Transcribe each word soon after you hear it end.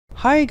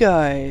Hi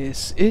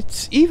guys,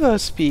 it's Eva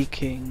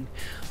speaking.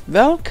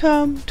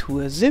 Welcome to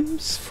a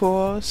Sims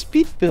 4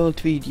 speed build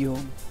video.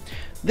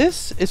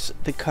 This is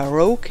the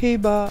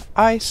Karaoke-Bar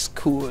ice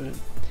cool.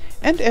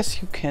 And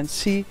as you can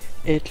see,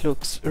 it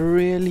looks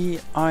really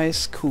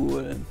ice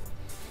cool.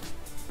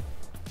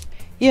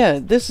 Yeah,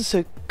 this is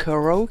a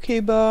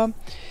karaoke bar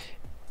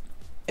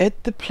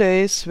at the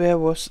place where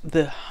was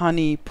the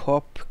Honey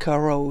Pop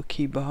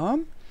Karaoke Bar.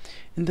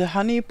 And the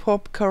Honey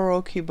Pop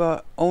Karaoke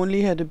Bar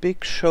only had a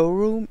big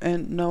showroom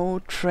and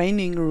no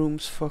training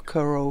rooms for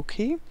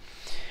karaoke.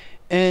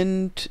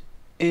 And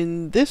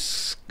in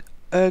this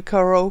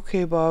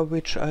karaoke bar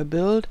which I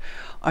built,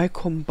 I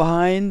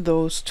combine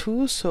those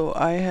two, so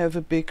I have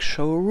a big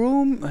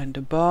showroom and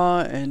a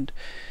bar and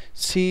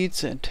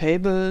seats and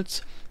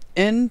tables,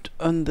 and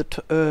on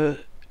the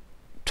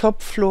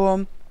top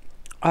floor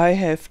I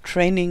have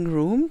training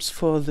rooms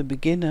for the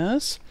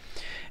beginners,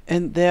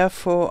 and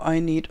therefore I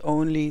need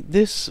only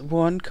this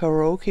one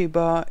karaoke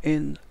bar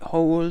in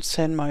whole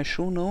San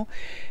Myshuno,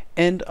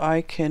 and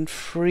I can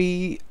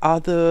free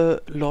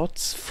other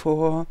lots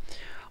for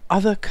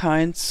other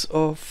kinds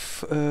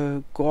of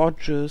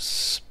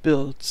gorgeous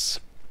builds.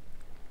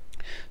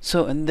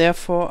 So, and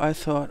therefore I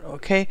thought,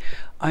 okay,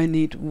 I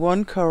need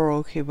one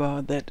karaoke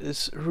bar that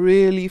is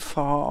really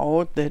far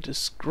out, that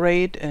is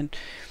great, and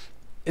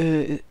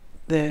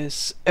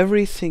there's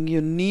everything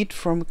you need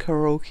from a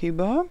karaoke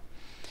bar,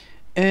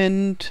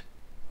 and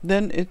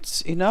then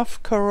it's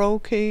enough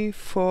karaoke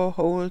for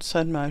whole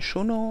San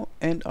Myshuno,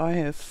 and I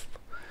have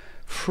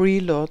free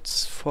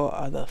lots for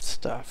other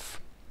stuff.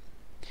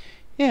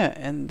 Yeah,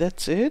 and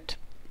that's it.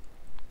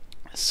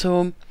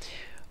 So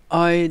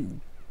I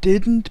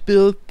didn't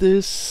build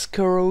this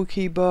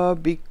karaoke bar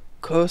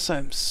because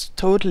I'm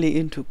totally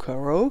into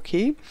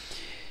karaoke,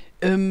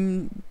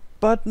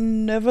 but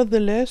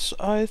nevertheless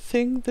I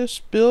think this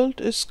build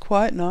is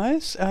quite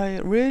nice. I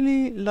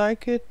really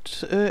like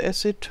it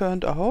as it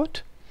turned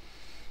out,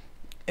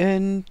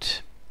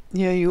 and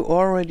yeah, you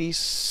already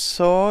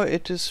saw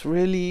it is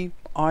really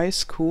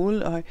ice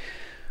cool. I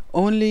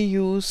only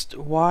used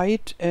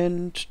white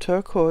and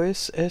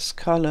turquoise as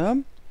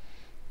color,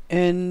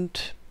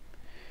 and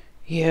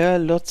yeah,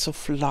 lots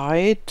of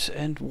light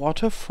and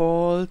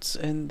waterfalls,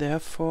 and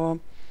therefore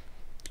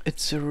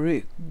it's a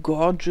really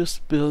gorgeous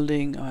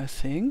building, I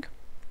think.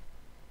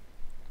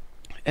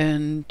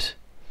 And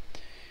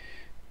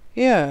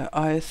yeah,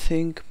 I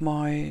think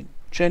my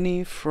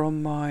Jenny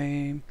from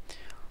my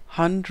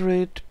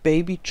 100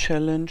 baby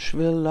challenge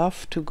will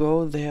love to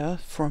go there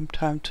from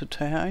time to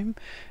time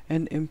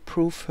and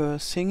improve her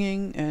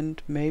singing,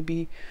 and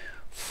maybe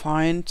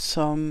find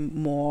some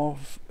more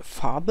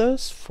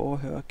fathers for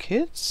her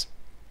kids,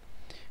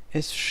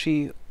 as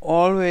she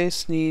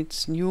always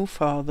needs new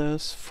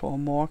fathers for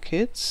more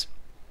kids,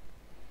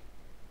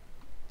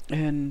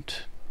 and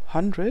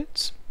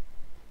hundreds.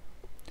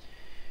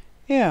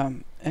 Yeah,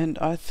 and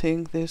I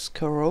think this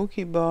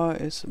karaoke bar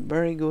is a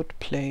very good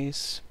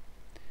place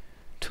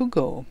to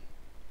go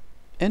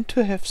and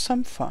to have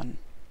some fun.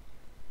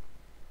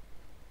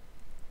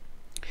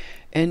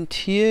 And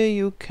here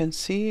you can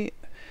see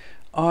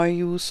I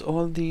use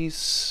all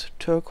these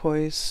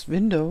turquoise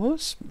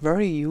windows,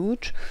 very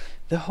huge.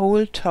 The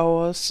whole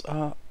towers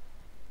are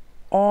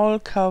all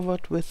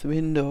covered with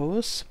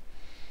windows,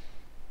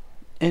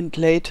 and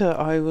later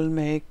I will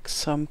make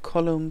some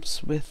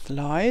columns with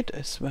light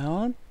as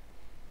well.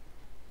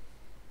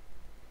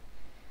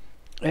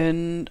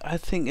 And I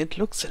think it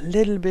looks a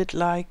little bit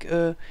like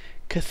a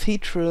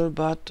cathedral,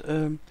 but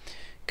a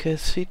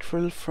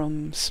cathedral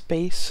from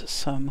space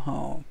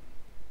somehow.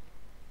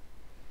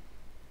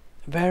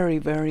 Very,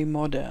 very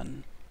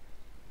modern.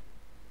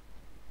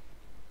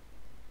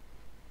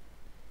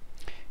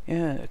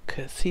 Yeah, a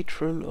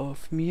cathedral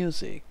of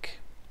music.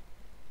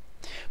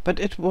 But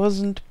it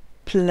wasn't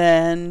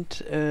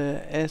planned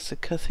as a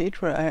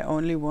cathedral. I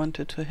only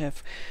wanted to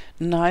have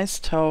nice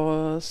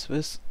towers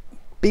with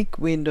big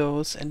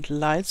windows and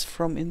lights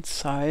from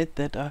inside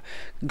that are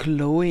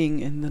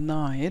glowing in the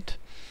night,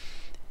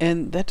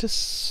 and that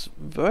is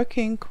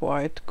working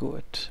quite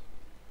good.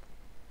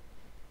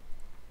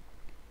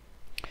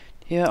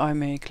 Here I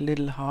make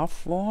little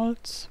half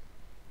walls,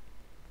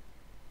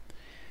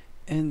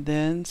 and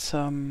then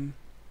some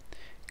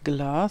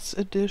glass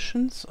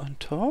additions on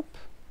top.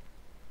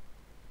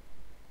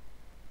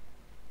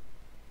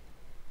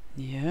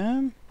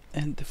 Yeah,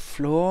 and the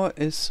floor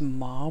is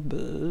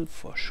marble,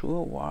 for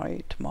sure,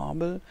 white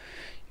marble.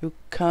 You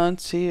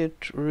can't see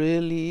it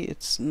really,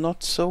 it's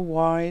not so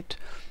white,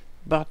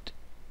 but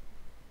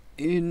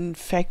in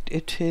fact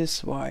it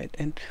is white.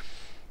 And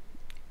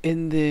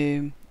in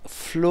the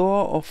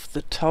floor of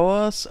the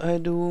towers I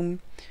do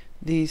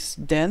these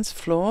dance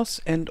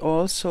floors, and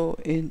also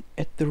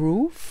at the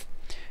roof,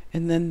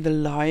 and then the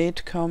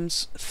light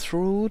comes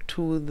through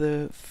to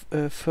the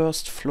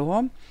first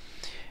floor,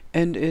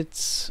 and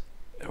it's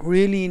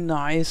really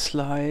nice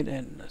light,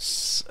 and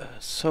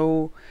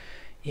so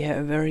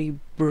yeah, very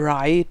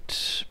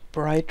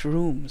bright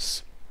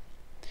rooms.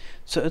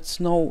 So it's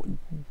no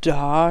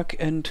dark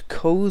and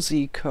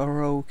cozy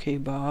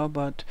karaoke bar,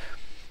 but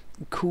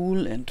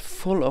cool and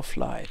full of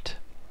light.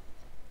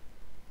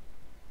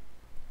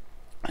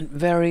 And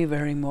very,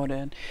 very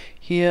modern.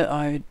 Here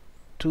I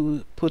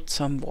do put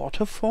some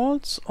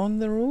waterfalls on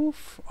the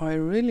roof. I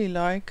really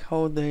like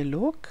how they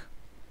look.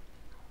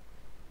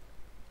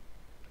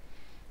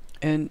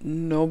 And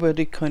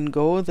nobody can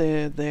go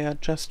there, they are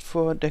just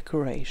for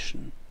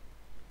decoration.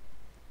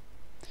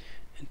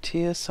 And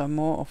here some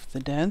more of the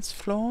dance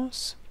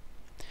floors,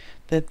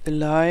 that the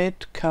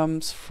light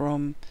comes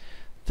from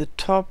the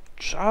top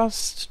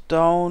just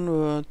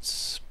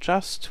downwards,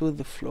 just to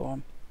the floor.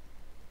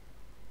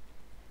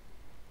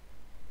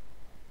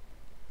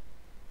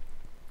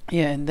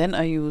 Yeah, and then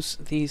I use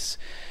these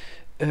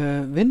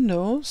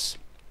windows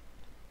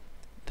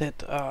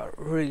that are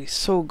really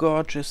so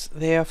gorgeous.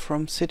 They are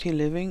from City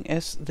Living,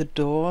 as the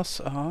doors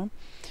are,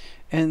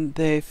 and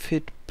they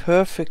fit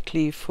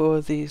perfectly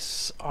for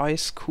this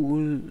ice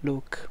cool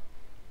look.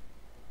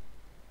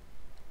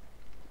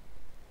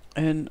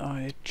 And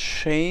I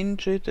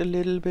change it a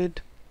little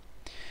bit.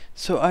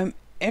 So I'm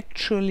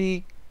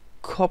actually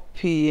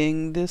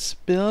copying this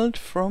build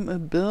from a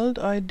build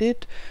I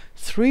did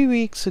 3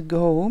 weeks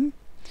ago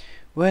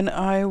when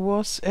I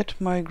was at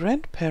my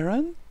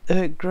grandparents.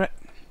 I'm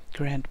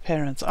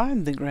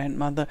the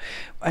grandmother.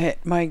 I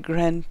had my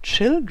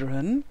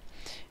grandchildren,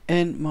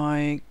 and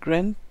my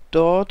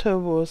granddaughter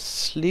was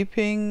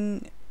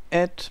sleeping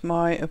at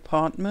my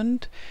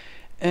apartment,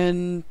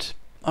 and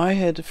I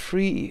had a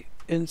free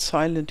and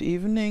silent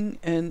evening,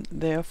 and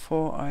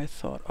therefore I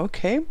thought,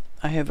 okay,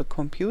 I have a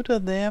computer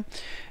there,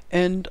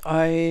 and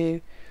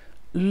I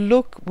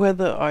look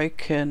whether I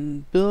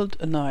can build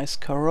a nice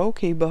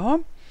karaoke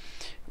bar.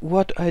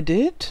 What I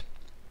did,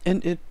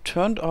 and it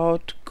turned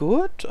out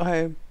good.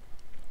 I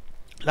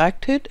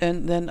liked it,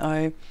 and then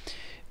I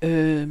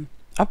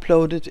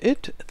uploaded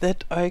it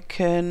that I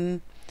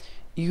can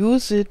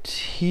use it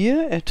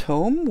here at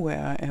home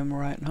where I am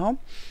right now,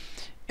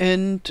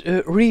 and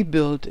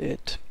rebuild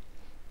it.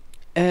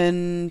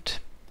 And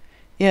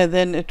yeah,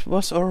 then it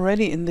was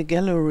already in the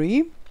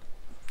gallery.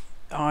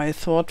 I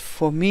thought,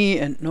 for me,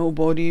 and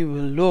nobody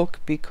will look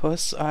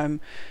because I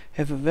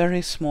have a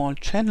very small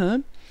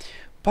channel,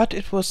 but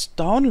it was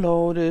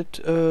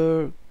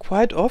downloaded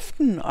quite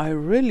often. I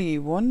really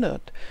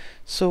wondered.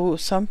 So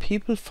some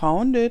people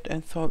found it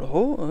and thought,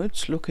 oh,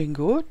 it's looking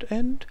good,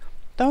 and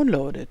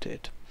downloaded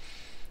it.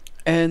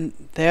 And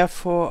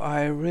therefore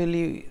I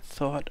really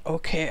thought,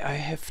 okay, I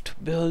have to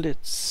build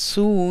it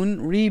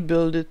soon,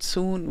 rebuild it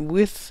soon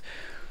with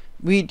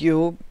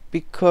video,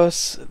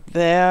 because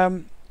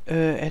there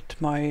at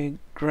my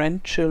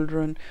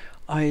grandchildren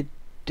I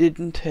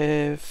didn't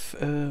have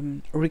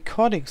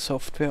recording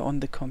software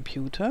on the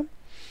computer,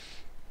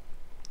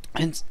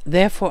 and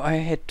therefore I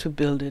had to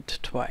build it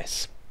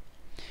twice.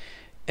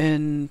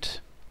 And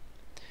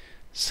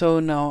so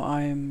now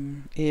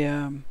I'm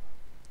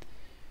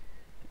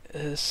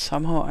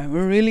somehow I'm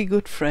a really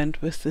good friend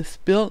with this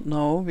build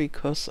now,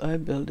 because I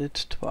built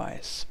it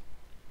twice.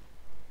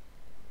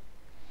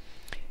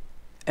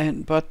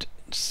 And but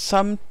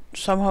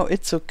somehow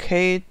it's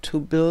okay to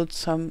build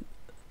some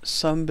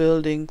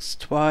buildings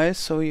twice,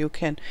 so you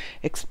can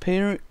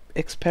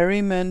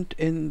experiment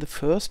in the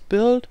first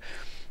build,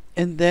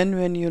 and then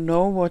when you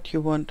know what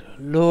you want,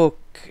 look,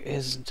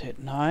 isn't it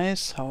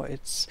nice how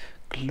it's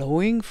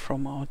glowing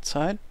from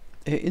outside,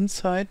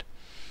 inside?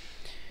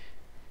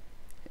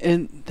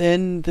 And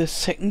then the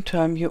second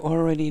time you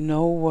already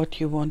know what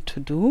you want to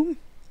do,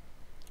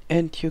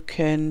 and you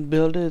can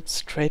build it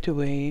straight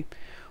away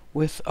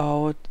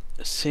without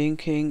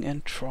thinking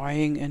and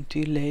trying and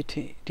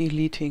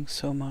deleting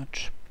so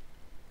much.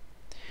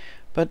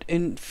 But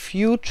in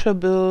future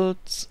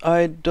builds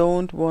I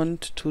don't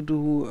want to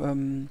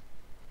do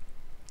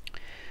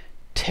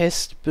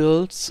test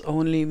builds,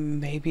 only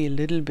maybe a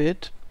little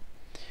bit,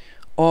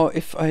 or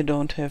if I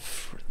don't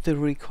have the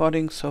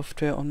recording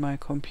software on my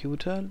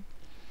computer,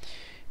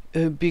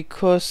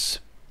 because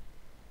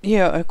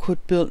yeah, I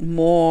could build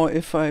more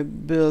if I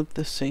build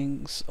the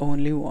things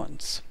only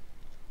once.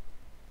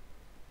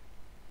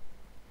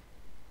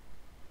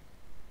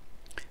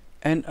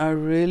 And I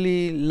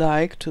really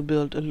like to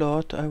build a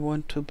lot. I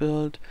want to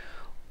build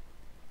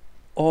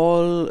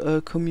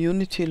all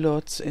community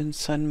lots in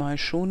San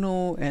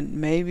Myshuno, and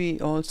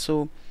maybe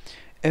also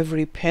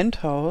every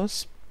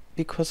penthouse,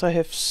 because I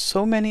have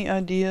so many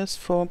ideas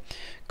for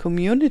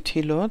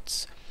community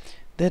lots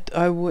that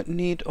I would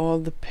need all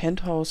the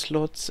penthouse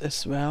lots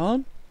as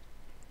well.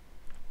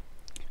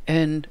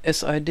 And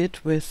as I did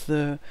with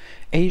the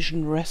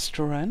Asian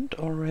restaurant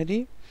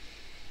already.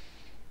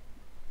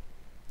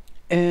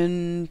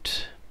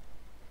 And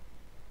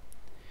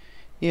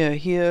yeah,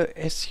 here,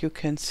 as you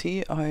can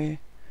see, I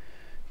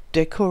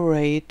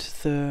decorate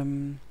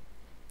the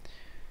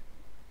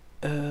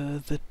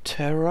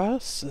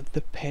terrace,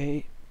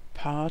 the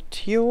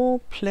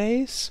patio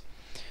place,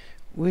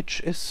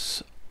 which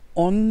is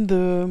on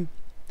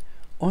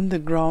the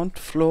ground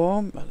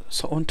floor,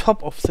 so on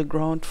top of the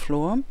ground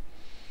floor,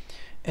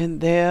 and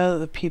there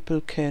the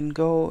people can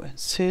go and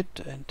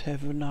sit and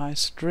have a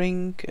nice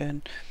drink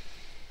and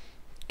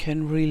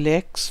can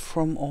relax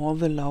from all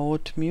the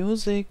loud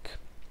music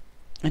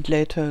and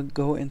later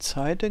go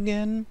inside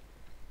again.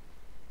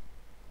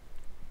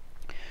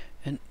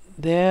 And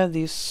there,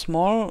 these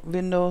small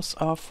windows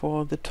are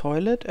for the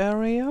toilet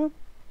area.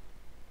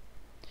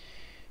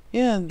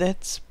 Yeah,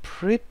 that's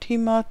pretty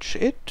much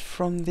it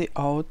from the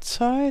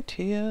outside.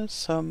 Here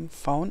some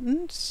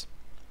fountains,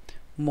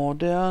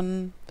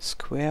 modern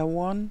square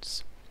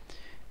ones.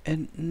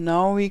 And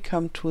now we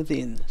come to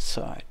the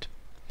inside.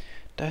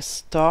 I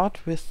start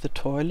with the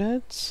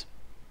toilets.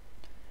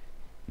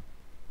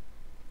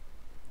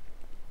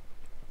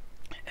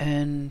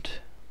 And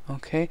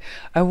okay,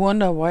 I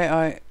wonder why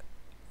I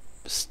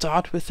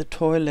start with the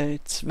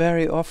toilets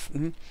very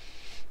often,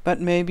 but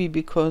maybe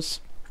because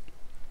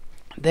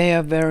they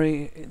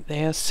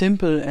are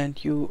simple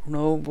and you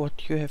know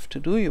what you have to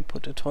do. You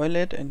put a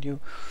toilet and you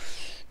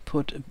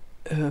put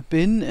a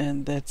bin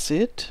and that's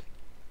it.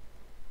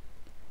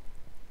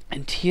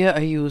 And here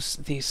I use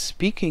these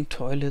speaking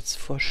toilets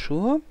for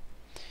sure.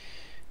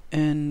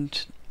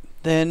 And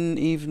then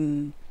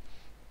even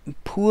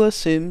poor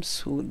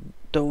Sims who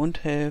don't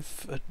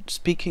have a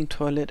speaking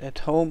toilet at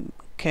home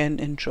can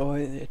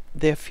enjoy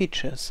their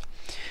features.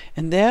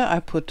 And there I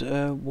put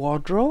a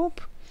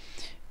wardrobe,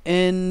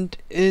 and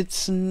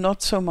it's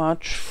not so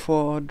much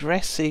for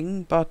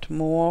dressing but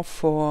more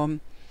for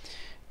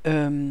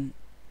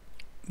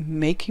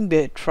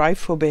making try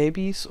for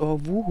babies or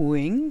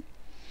woohooing.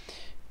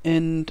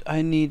 And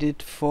I need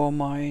it for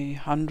my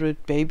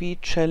 100 baby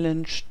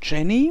challenge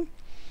Jenny.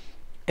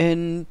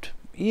 And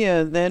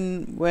yeah,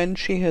 then when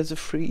she has a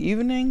free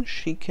evening,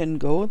 she can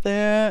go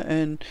there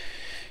and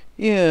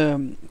yeah,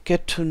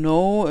 get to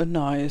know a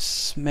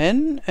nice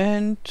man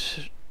and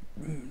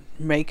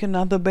make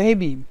another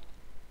baby.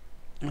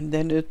 And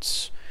then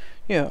it's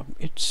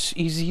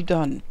easy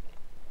done.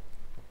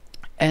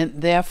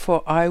 And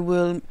therefore I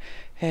will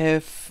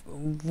have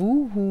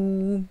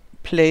woohoo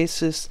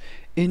places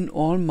in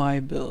all my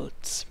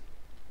builds.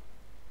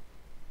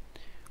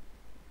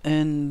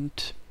 And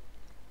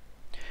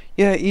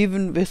yeah,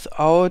 even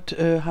without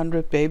a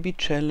 100 baby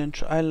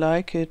challenge, I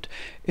like it.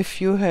 If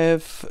you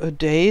have a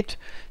date,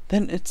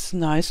 then it's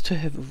nice to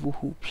have a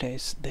woohoo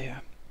place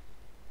there.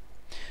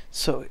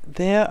 So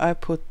there I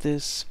put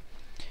this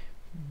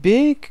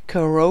big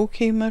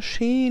karaoke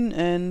machine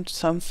and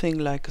something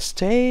like a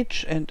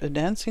stage and a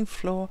dancing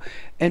floor,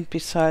 and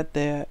beside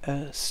there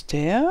a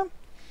stair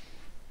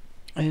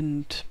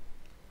and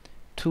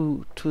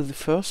to the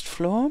first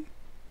floor.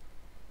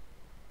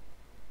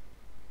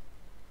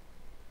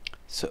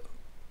 So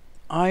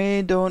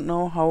I don't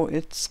know how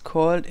it's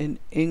called in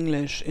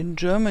English. In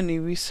Germany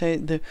we say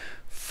the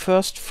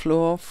first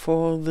floor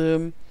for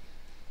the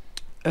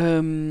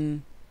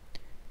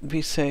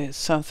we say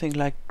something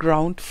like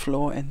ground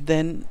floor, and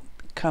then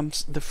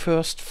comes the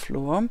first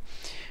floor,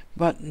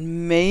 but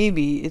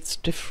maybe it's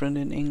different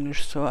in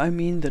English, so I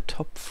mean the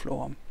top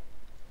floor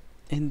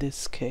in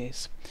this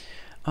case.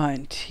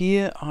 And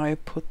here I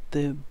put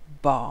the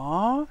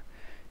bar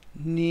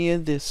near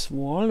this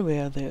wall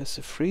where there's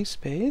a free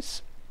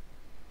space,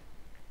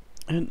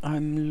 and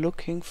I'm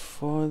looking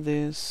for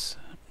this,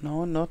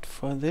 no, not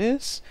for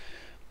this,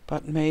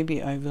 but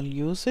maybe I will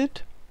use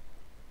it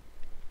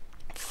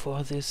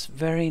for this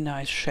very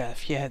nice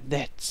shelf. Yeah,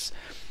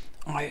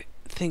 I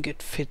think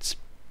it fits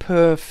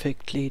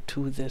perfectly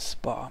to this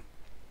bar.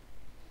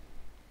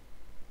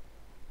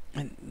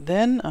 And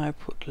then I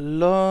put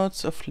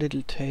lots of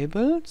little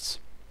tables,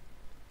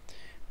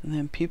 and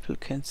then people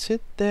can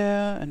sit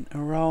there and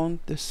around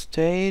the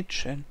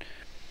stage and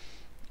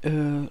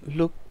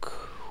look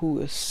who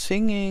is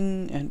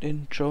singing and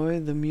enjoy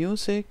the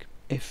music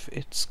if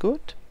it's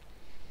good.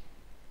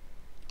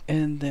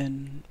 And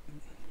then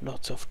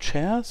lots of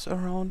chairs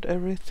around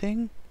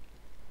everything.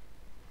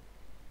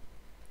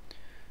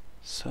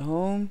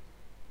 So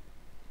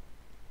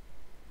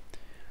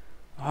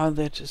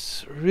that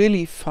is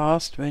really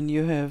fast when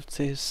you have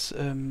this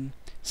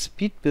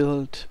speed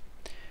build.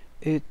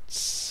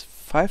 It's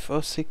 5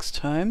 or 6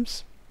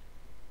 times,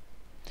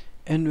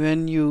 and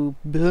when you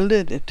build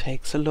it, it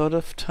takes a lot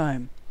of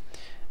time.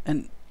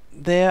 And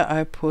there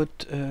I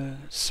put a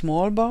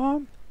small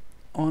bar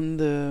on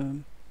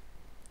the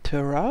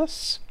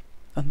terrace,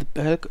 on the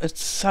balcony.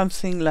 It's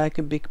something like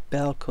a big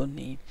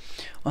balcony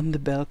on the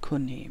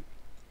balcony.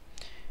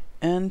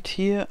 And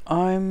here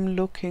I'm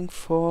looking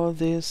for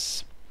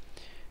this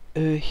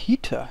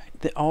heater,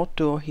 the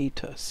outdoor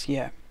heaters.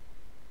 Yeah,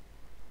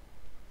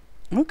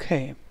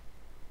 okay.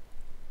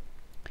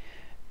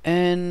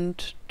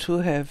 And to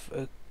have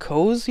a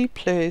cozy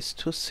place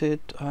to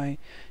sit, I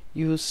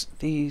use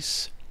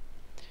these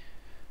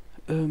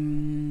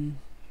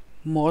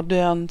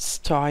modern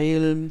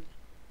style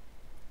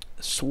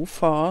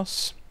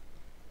sofas,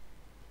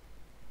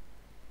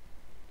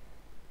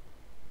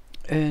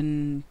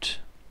 and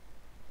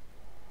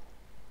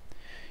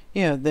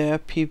yeah, there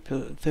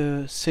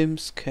the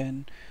Sims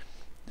can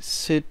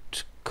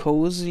sit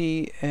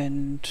cozy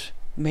and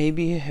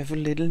maybe have a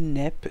little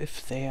nap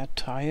if they are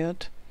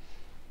tired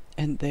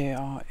and they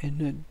are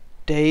in a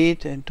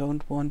date and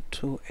don't want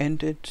to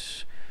end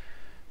it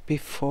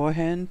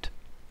beforehand.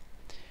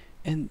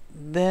 And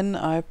then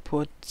I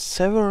put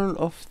several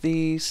of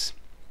these,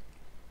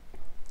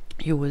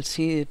 you will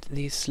see it,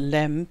 these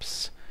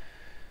lamps.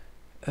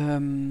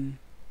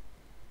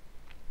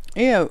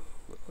 Yeah,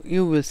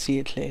 you will see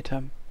it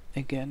later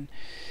again.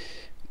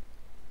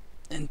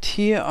 And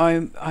here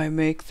I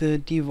make the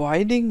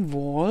dividing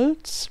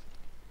walls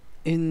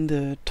in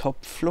the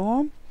top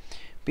floor,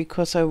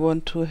 because I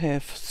want to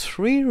have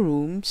 3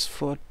 rooms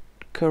for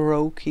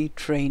karaoke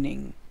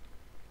training.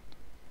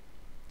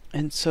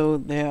 And so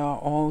there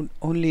are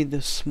only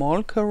the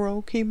small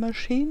karaoke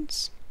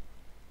machines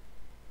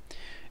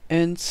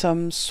and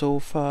some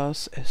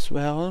sofas as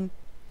well,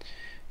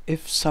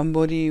 if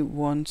somebody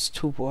wants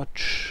to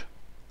watch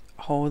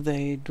how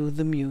they do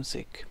the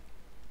music.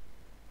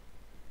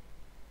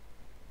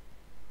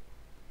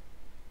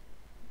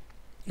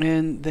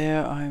 And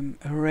there I'm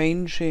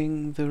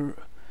arranging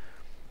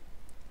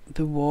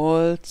the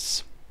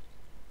walls,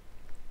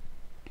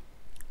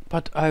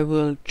 but I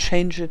will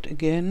change it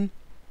again.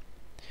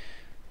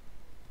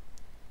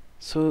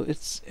 So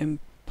it's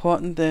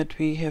important that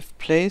we have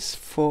place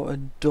for a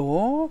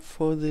door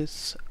for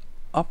this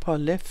upper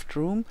left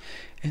room,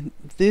 and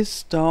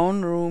this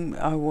down room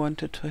I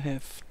wanted to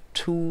have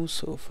 2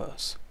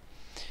 sofas.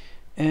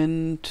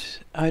 And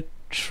I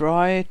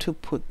try to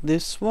put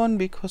this one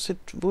because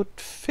it would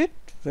fit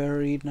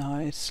very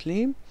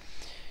nicely,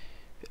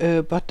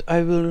 but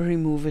I will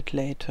remove it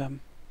later.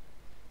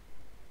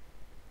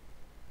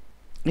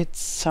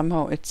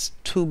 It's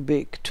too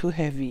big, too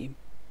heavy.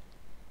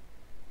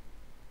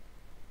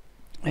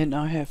 And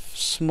I have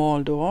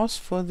small doors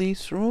for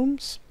these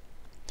rooms.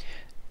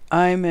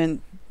 I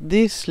meant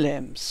these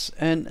lamps,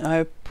 and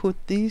I put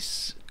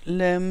these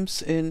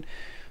lamps in,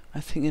 I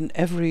think, in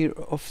every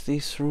of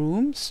these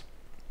rooms.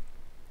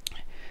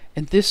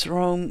 And this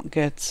room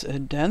gets a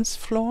dance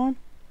floor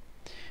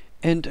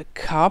and a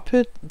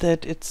carpet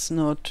that it's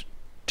not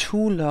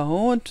too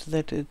loud,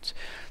 that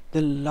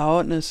the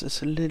loudness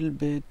is a little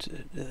bit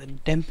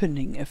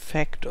dampening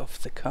effect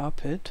of the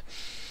carpet.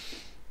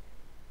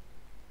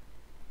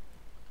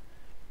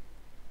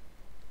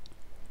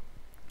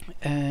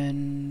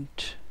 And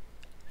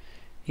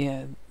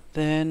yeah,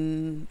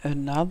 then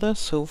another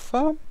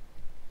sofa.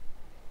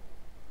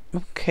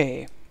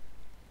 Okay.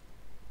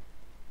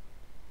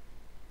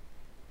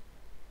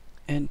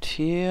 And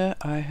here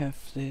I have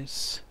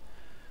this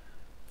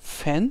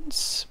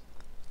fence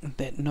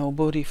that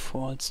nobody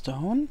falls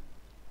down.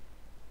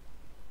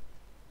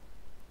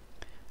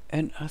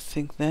 And I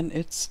think then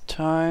it's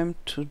time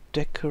to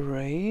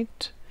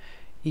decorate.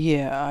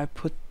 Yeah, I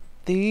put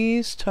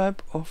these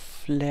type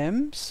of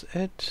lamps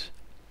at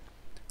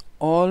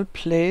all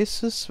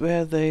places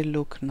where they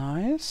look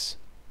nice,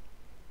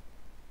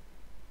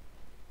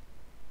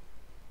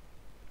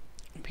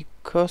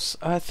 because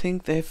I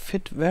think they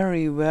fit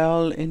very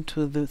well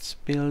into this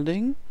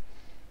building,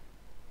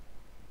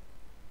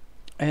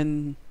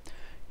 and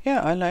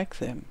yeah, I like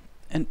them.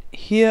 And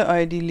here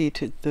I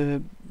deleted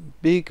the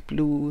big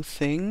blue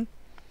thing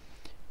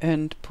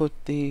and put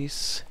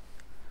these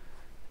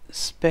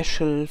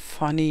special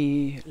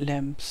funny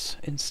lamps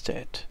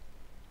instead.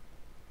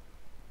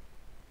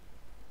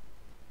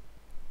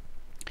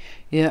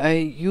 Yeah, I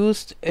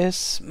used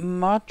as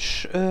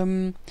much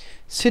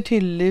city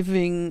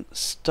living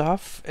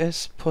stuff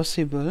as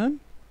possible,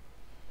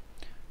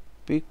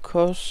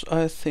 because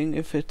I think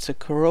if it's a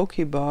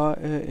karaoke bar,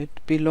 it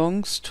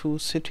belongs to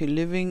city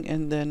living,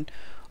 and then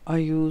I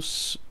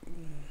use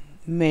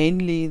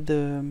mainly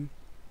the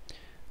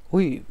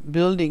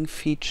building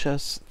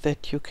features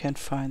that you can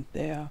find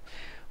there.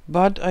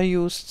 But I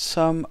used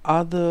some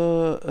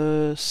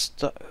other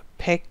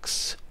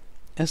packs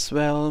as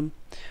well.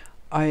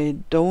 I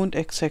don't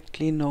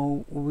exactly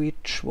know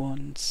which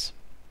ones.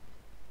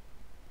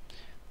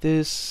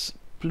 These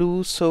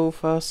blue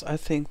sofas, I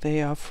think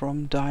they are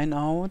from Dine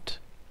Out.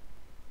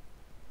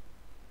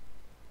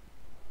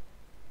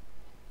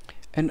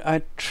 And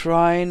I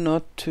try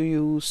not to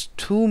use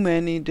too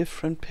many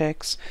different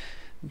packs,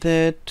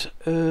 that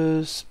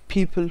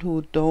people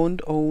who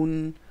don't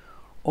own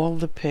all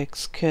the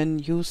packs can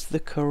use the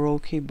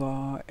karaoke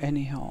bar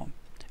anyhow.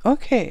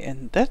 Okay,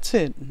 and that's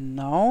it.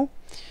 Now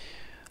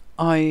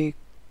I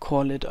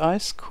call it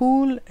ice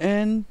cool,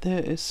 and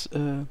there is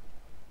a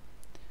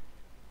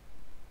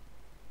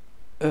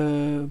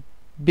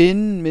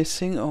bin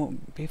missing. Oh,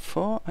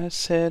 before I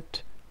said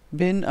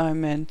bin I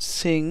meant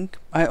sink.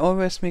 I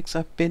always mix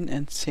up bin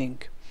and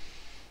sink.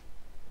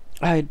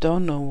 I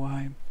don't know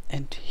why.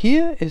 And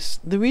here is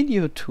the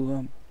video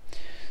tour.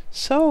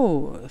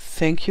 So,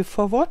 thank you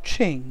for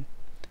watching.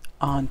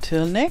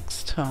 Until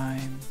next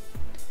time.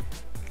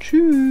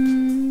 Tschüss.